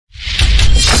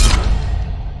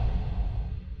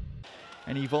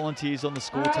And he volunteers on the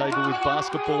score table with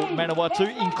basketball.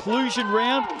 Manawatu inclusion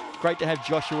round. Great to have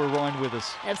Joshua Ryan with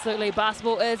us. Absolutely,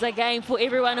 basketball is a game for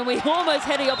everyone, and we almost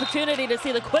had the opportunity to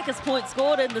see the quickest point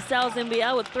scored in the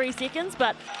Sal'sNBL with 3 seconds,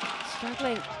 but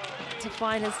struggling to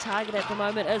find his target at the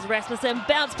moment is Rasmussen.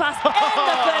 Bounce pass and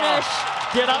the finish.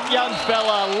 Get up, young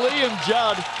fella, Liam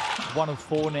Judd. 1 of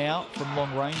 4 now from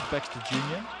long range, Baxter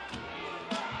Jr.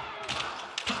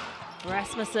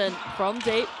 Rasmussen from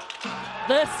deep.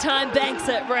 This time banks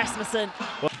it, Rasmussen.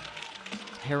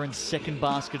 Heron's second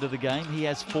basket of the game. He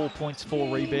has 4 points,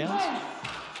 4 rebounds.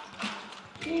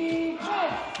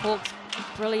 Hawke's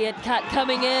brilliant cut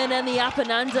coming in and the up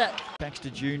and under.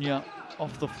 Baxter Jr.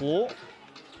 off the floor.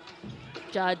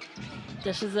 Judd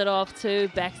dishes it off to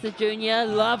Baxter Jr.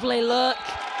 Lovely look.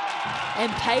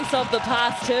 And pace of the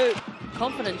pass too.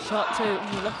 Confident shot too.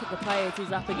 And you look at the players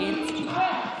he's up against.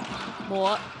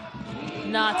 More.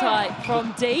 Natai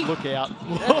from deep. Look out.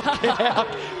 Look out.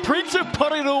 Prince of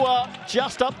Porirua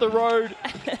just up the road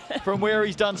from where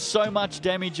he's done so much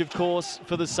damage, of course,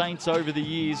 for the Saints over the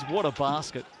years. What a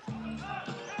basket.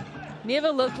 Never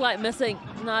looked like missing,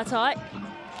 Natai.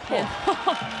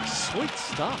 Oh, sweet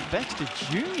stuff. Baxter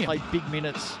Jr. played big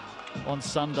minutes on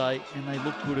Sunday, and they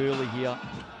look good early here.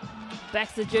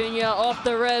 Baxter Jr. off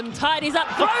the rim, tidies up,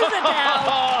 throws it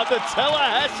down. The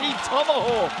Tallahassee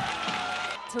Tomahawk.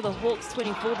 To the Hawks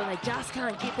 24, but they just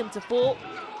can't get them to fall.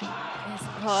 Yes.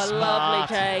 Oh, Smart.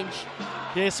 lovely change.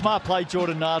 Yeah, smart play,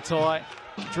 Jordan Natai.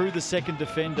 Drew the second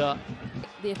defender.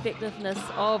 The effectiveness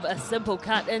of a simple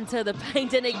cut into the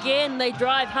paint, and again they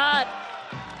drive hard.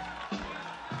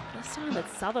 This time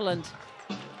it's Sutherland.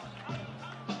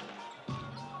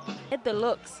 Had the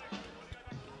looks.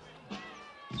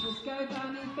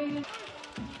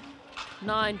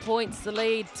 9 points the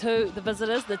lead to the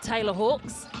visitors, the Taylor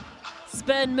Hawks.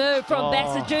 Spin move from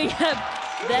Baxter Jr.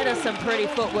 That is some pretty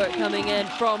footwork coming in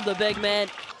from the big man.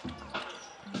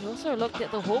 We also looked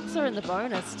at the Hawks are in the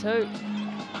bonus too.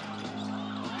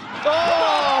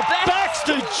 Oh,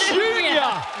 Baxter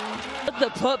Jr. The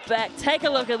putback. Take a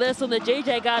look at this on the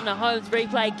GJ Gardner-Holmes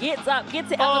replay. Gets up, gets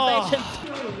the elevation.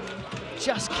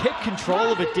 Just kept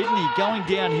control of it, didn't he? Going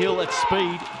downhill at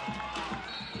speed.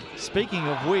 Speaking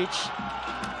of which,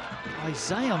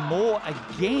 Isaiah Moore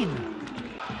again.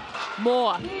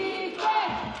 Moore.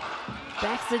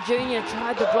 Baxter Jr.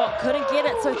 tried the block, couldn't get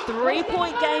it, so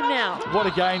 3-point game now. What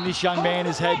a game this young man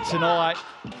has had tonight.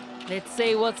 Let's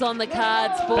see what's on the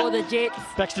cards for the Jets.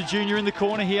 Baxter Jr. in the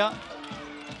corner here.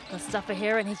 The stuff for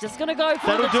Heron, he's just going to go for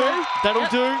That'll the do. two. That'll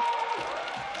do.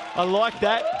 I like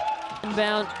that.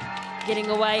 Inbound, getting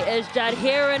away is Judd.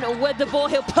 Heron with the ball.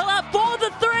 He'll pull up for the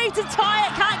 3 to tie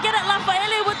it. Can't get it.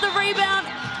 Lafaele with the rebound.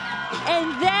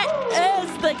 And that is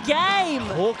the game.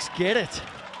 Hawks get it.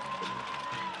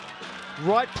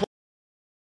 Right.